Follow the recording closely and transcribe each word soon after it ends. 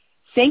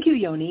Thank you,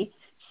 Yoni.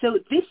 So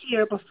this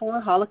year,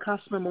 before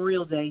Holocaust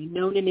Memorial Day,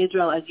 known in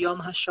Israel as Yom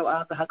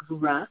HaShoah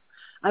V'Hagvura,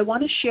 I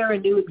want to share a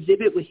new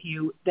exhibit with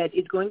you that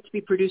is going to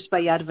be produced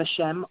by Yad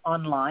Vashem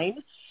online,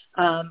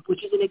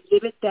 which is an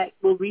exhibit that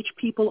will reach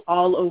people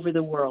all over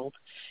the world.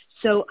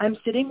 So I'm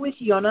sitting with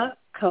Yona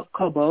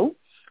Kobo,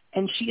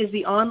 and she is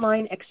the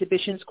online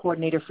exhibitions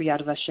coordinator for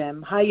Yad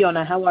Vashem. Hi,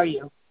 Yona. How are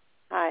you?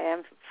 I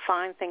am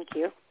fine, thank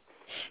you.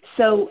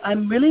 So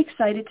I'm really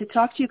excited to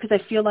talk to you because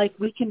I feel like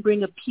we can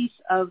bring a piece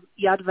of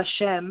Yad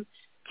Vashem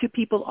to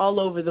people all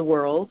over the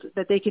world,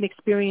 that they can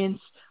experience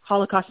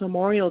Holocaust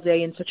Memorial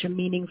Day in such a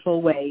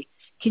meaningful way.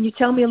 Can you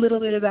tell me a little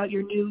bit about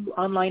your new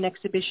online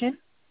exhibition?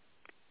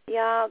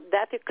 Yeah,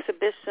 that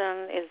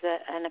exhibition is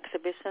an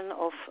exhibition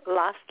of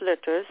last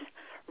letters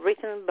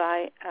written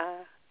by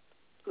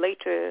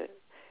later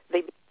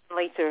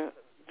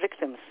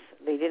victims.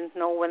 They didn't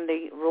know when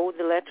they wrote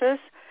the letters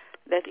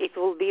that it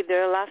will be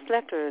their last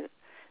letter,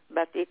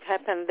 but it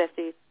happened that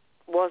it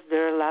was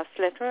their last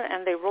letter,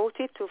 and they wrote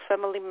it to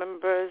family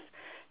members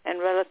and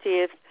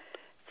relatives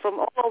from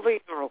all over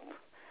Europe,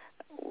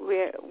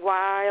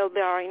 while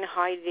they are in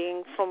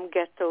hiding from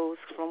ghettos,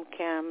 from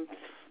camps,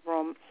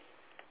 from...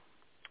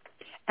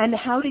 And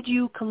how did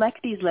you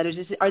collect these letters?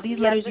 Are these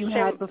letters you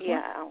had before?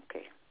 Yeah,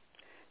 okay.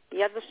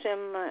 Yad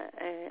Vashem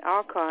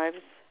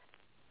Archives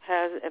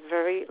has a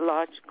very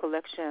large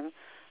collection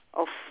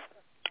of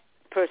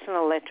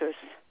personal letters.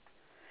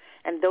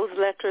 And those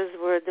letters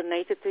were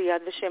donated to Yad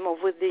Vashem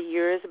over the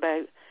years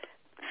by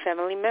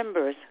family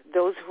members.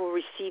 Those who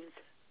received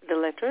the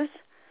letters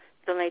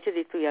donated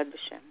it to Yad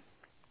Vashem.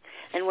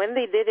 And when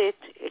they did it,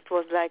 it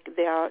was like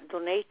they are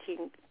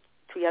donating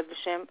to Yad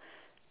Vashem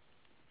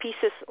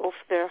pieces of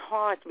their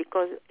heart,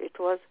 because it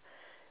was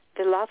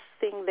the last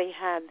thing they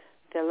had,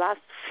 the last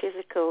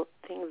physical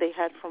thing they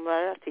had from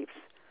relatives.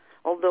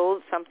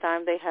 Although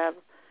sometimes they have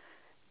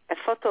a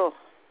photo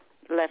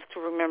left to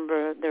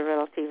remember their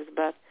relatives,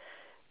 but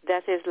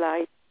that is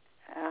like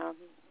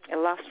a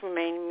last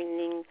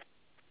remaining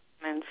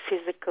and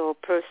physical,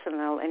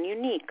 personal, and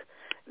unique,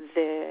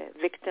 the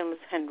victim's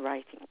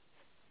handwriting.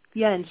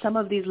 Yeah, in some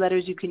of these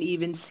letters you can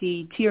even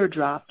see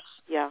teardrops.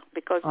 Yeah,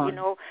 because,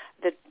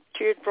 the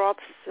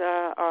teardrops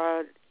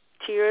are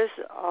tears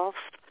of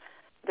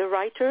the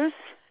writers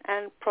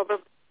and probably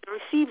the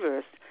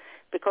receivers,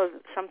 because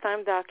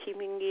sometimes they are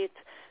keeping it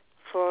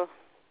for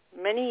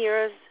many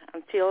years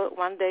until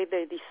one day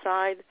they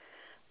decide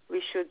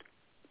we should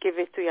give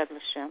it to Yad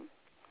Vashem.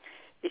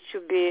 It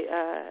should be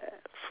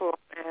for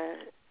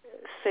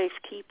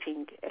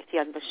safekeeping at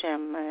Yad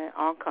Vashem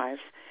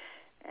archives,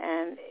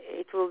 and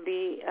it will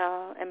be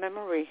a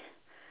memory.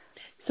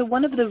 So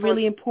one of the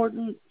really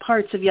important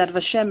parts of Yad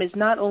Vashem is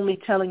not only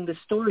telling the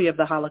story of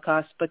the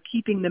Holocaust, but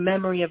keeping the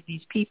memory of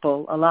these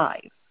people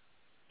alive.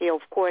 Yeah,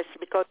 of course,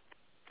 because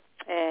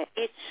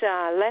each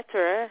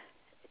letter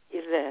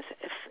is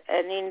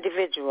an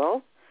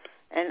individual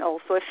and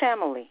also a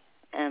family.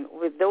 And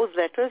with those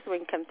letters, we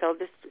can tell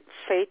the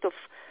fate of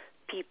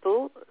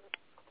people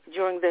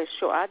during the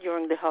Shoah,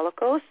 during the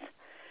Holocaust,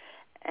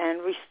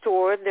 and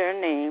restore their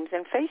names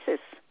and faces.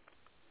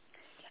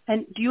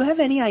 And do you have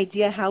any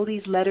idea how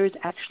these letters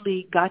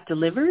actually got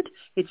delivered?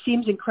 It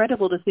seems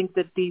incredible to think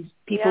that these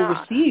people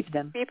received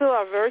them. People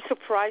are very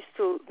surprised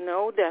to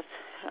know that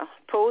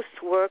posts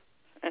worked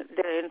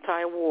the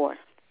entire war.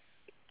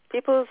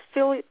 People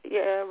still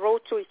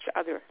wrote to each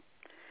other.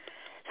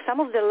 Some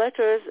of the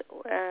letters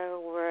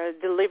were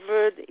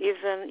delivered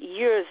even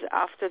years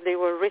after they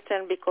were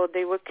written, because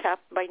they were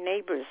kept by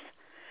neighbors.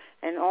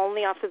 And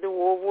only after the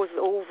war was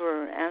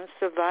over and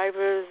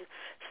survivors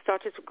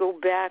started to go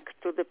back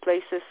to the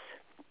places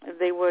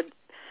they were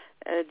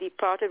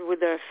departed with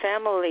their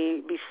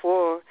family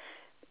before,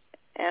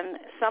 and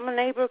some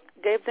neighbor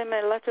gave them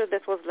a letter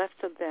that was left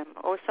to them,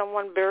 or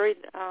someone buried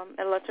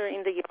a letter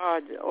in the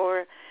yard,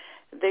 or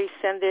they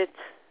sent it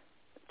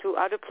to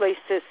other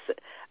places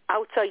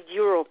outside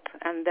Europe,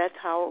 and that's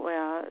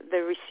how they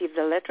received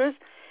the letters.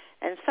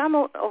 And some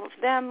of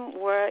them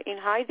were in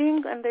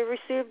hiding, and they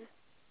received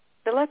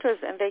the letters,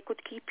 and they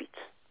could keep it.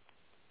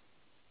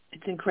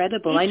 It's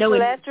incredible. Each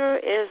letter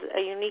is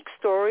a unique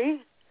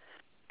story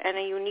and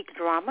a unique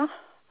drama,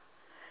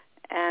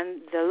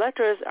 and the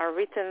letters are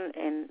written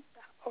in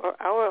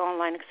our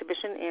online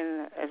exhibition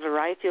in a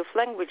variety of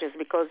languages,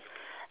 because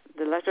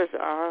the letters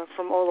are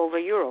from all over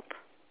Europe.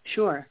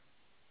 Sure.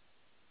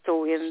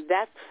 So in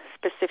that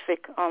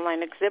specific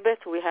online exhibit,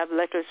 we have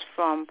letters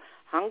from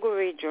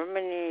Hungary,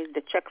 Germany,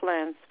 the Czech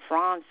lands,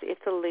 France,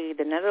 Italy,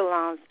 the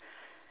Netherlands,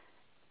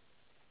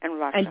 and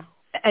Russia.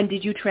 And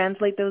did you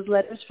translate those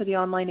letters for the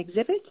online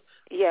exhibit?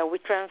 Yeah, we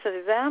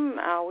translated them.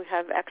 We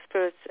have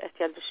experts at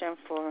Yad Vashem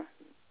for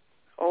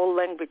all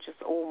languages,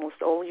 almost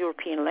all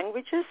European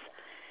languages.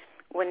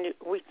 When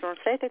we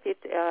translated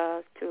it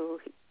to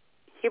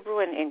Hebrew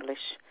and English.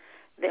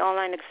 The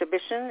online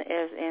exhibition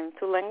is in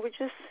 2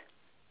 languages,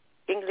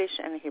 English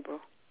and Hebrew.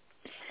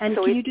 And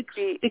so can it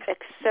be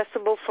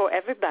accessible for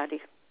everybody.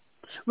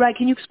 Right.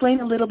 Can you explain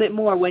a little bit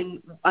more?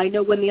 I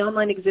know when the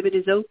online exhibit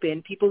is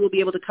open, people will be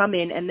able to come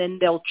in and then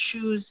they'll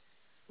choose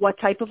what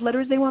type of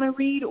letters they want to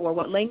read or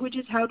what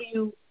languages?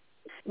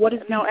 What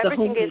is No, the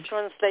everything homepage? is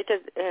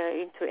translated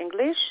into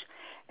English,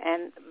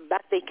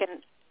 but they can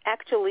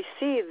actually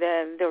see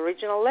the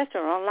original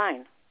letter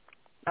online.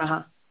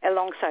 Uh-huh.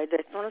 Alongside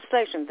the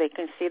translation, they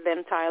can see the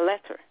entire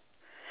letter.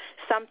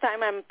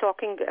 Sometimes I'm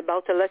talking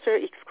about a letter,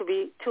 it could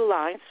be 2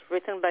 lines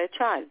written by a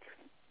child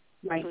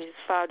Right. to his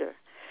father.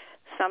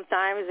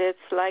 Sometimes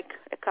it's like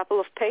a couple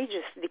of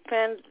pages.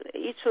 Depends.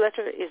 Each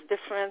letter is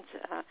different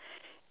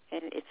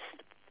in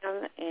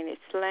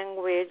its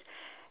language.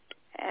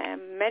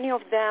 Many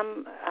of them,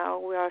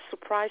 we are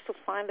surprised to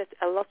find that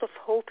a lot of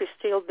hope is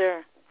still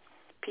there.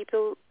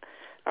 People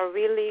are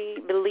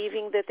really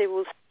believing that they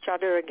will see each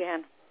other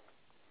again.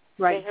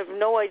 Right. They have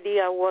no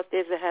idea what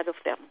is ahead of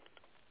them.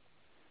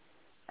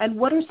 And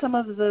what are some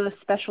of the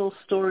special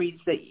stories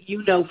that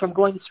you know from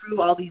going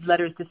through all these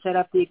letters to set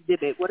up the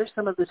exhibit? What are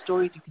some of the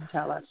stories you can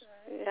tell us?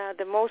 Yeah,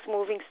 the most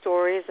moving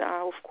stories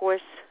are, of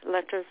course,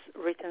 letters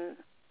written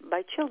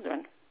by children.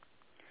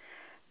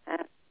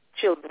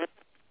 Children,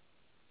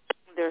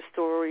 their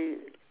story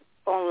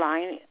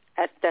online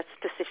at that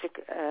specific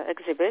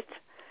exhibit.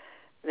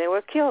 They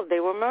were killed, they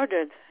were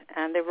murdered,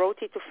 and they wrote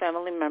it to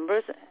family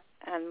members,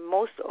 and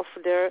most of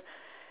their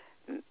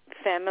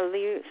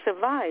family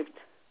survived.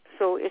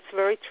 So it's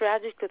very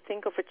tragic to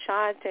think of a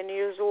child 10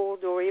 years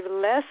old or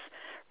even less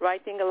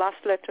writing a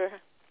last letter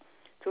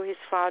to his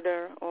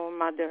father or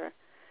mother,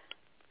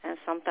 and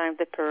sometimes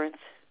the parents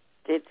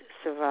did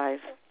survive.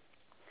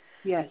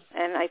 Yes.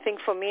 And I think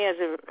for me as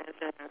a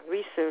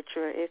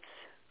researcher, it's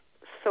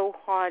so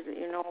hard,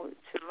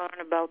 to learn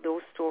about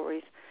those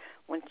stories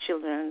when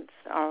children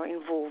are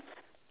involved.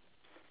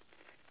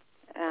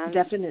 And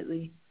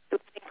definitely. to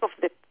think of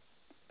the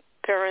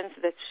parents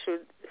that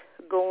should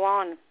go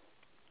on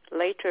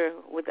later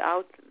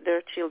without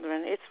their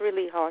children, it's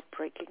really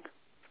heartbreaking.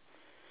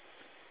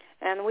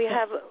 And we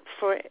have,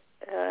 for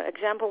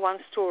example, one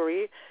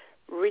story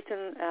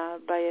written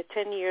by a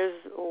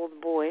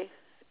 10-year-old boy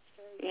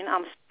in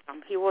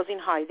Amsterdam. He was in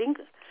hiding.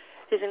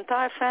 His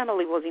entire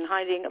family was in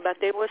hiding, but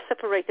they were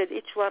separated.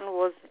 Each one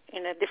was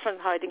in a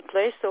different hiding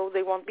place, so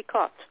they won't be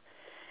caught.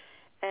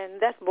 And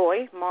that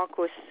boy,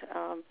 Marcus,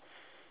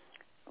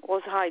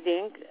 was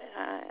hiding,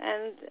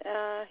 and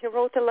he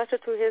wrote a letter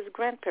to his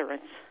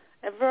grandparents.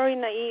 A very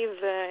naive,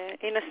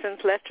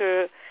 innocent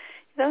letter.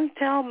 He doesn't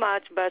tell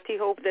much, but he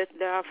hopes that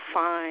they are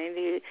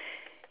fine.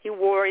 He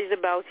worries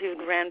about his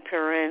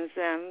grandparents.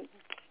 And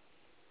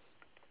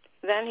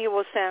then he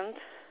was sent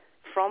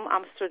from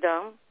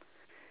Amsterdam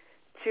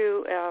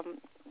to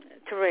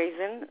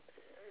Theresen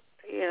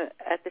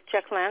at the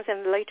Czech lands,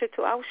 and later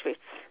to Auschwitz.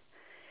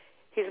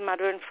 His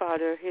mother and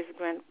father, his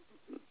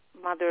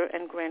grandmother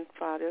and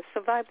grandfather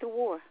survived the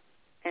war,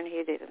 and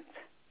he didn't.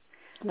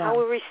 Wow. How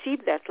we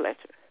received that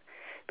letter?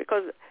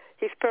 Because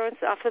his parents,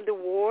 after the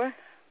war,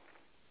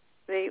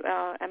 they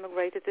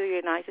emigrated to the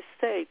United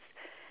States,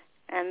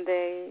 and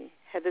they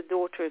had a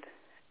daughter,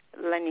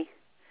 Lenny.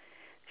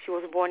 She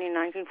was born in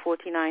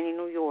 1949 in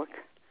New York.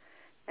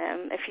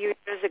 And a few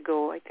years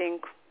ago, I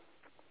think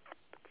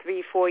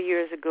 3-4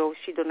 years ago,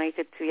 she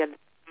donated to Yad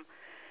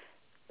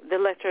Vashem the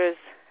letters,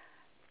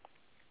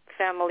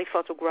 family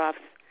photographs,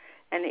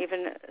 and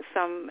even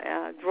some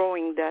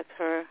drawing that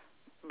her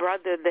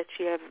brother, that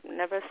she had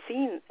never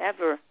seen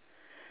ever,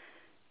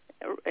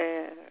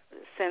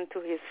 sent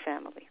to his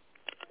family.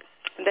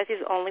 And that is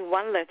only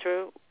one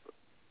letter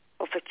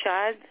of a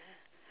child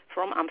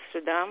from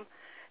Amsterdam.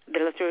 The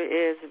letter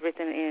is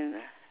written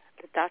in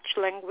the Dutch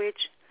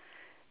language,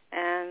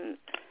 and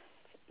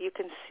you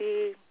can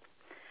see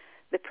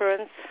the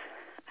parents.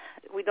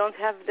 We don't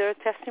have their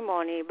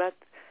testimony, but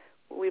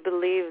we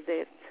believe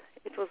that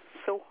it was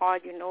so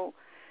hard,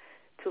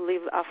 to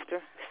live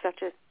after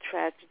such a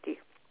tragedy.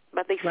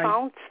 But they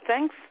found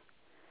strength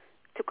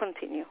to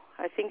continue.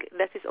 I think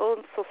that is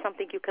also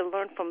something you can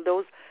learn from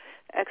those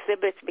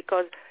exhibits,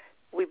 because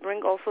we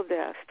bring also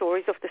the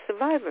stories of the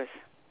survivors.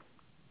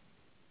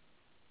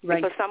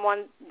 Right. Because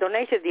someone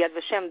donated the Yad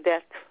Vashem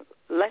that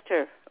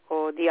letter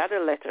or the other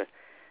letter.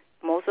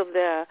 Most of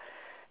the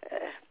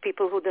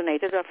people who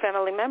donated are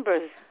family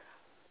members.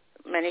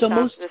 Many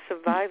times the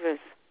survivors.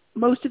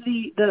 Most of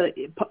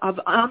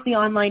on the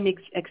online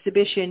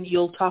exhibition,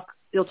 you'll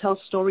tell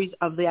stories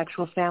of the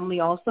actual family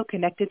also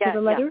connected to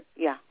the letter?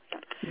 Yeah.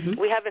 Mm-hmm.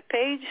 We have a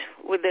page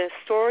with the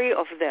story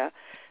of the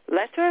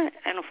letter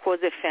and, of course,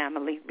 the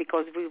family,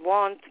 because we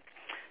want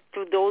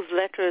through those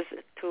letters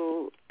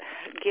to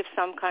give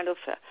some kind of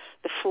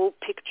the full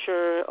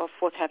picture of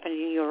what happened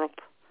in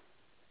Europe.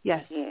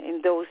 Yes.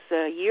 In those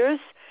years,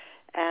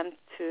 and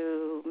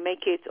to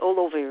make it all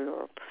over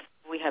Europe.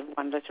 We have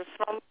one letter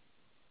from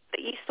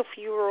the east of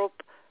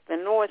Europe, the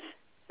north,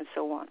 and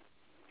so on.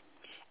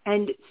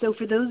 And so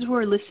for those who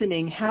are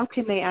listening, how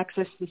can they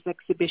access this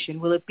exhibition?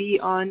 Will it be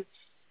on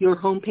your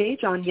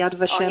homepage on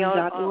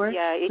yadvashem.org?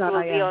 Yeah, it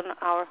will be on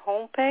our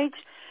homepage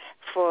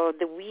for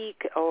the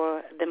week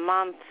or the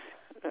month,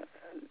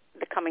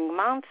 the coming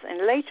months,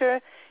 and later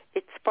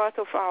it's part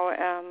of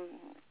our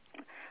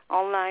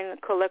online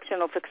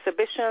collection of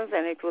exhibitions,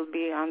 and it will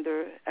be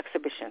under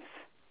exhibitions.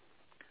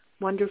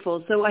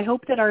 Wonderful. So I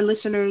hope that our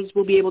listeners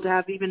will be able to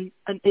have an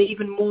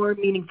even more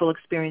meaningful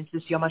experience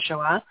this Yom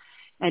HaShoah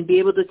and be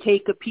able to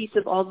take a piece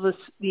of all this,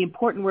 the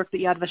important work that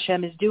Yad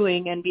Vashem is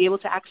doing and be able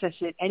to access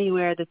it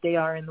anywhere that they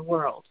are in the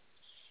world.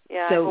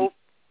 Yeah, So,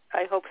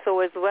 I hope so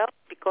as well,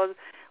 because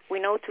we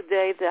know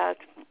today that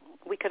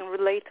we can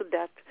relate to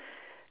that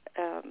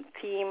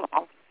theme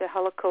of the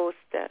Holocaust,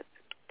 that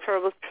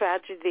terrible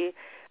tragedy,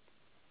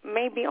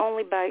 maybe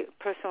only by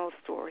personal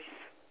stories.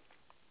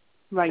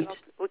 right.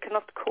 We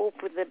cannot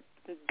cope with the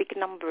big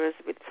numbers,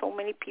 with so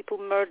many people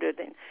murdered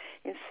in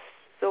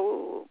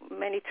so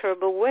many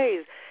terrible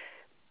ways.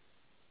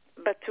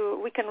 But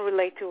we can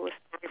relate to a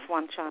story of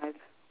one child,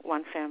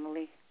 one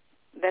family.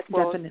 That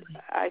was, Definitely.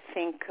 I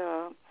think,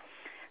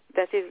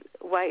 that is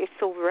why it's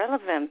so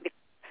relevant.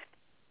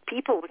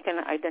 People can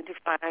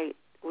identify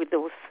with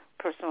those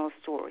personal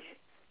stories.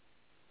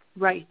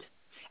 Right.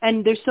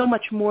 And there's so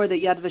much more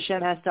that Yad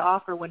Vashem has to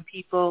offer when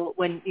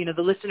the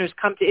listeners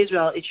come to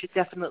Israel. It should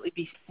definitely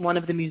be one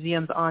of the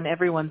museums on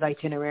everyone's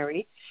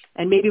itinerary.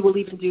 And maybe we'll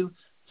even do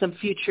some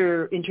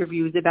future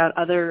interviews about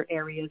other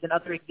areas and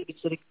other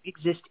exhibits that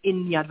exist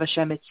in Yad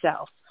Vashem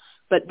itself.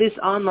 But this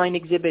online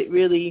exhibit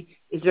really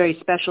is very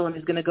special and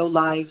is going to go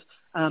live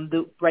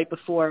right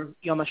before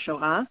Yom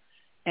HaShoah.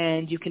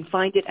 And you can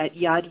find it at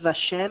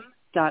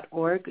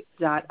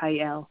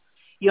yadvashem.org.il.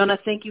 Yona,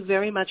 thank you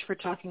very much for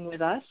talking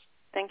with us.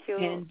 Thank you.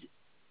 And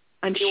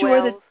I'm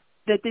sure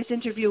that this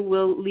interview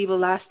will leave a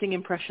lasting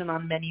impression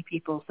on many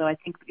people. So I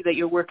think that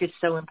your work is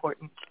so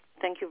important.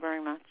 Thank you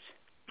very much.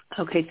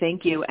 Okay,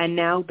 thank you. And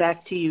now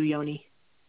back to you, Yoni.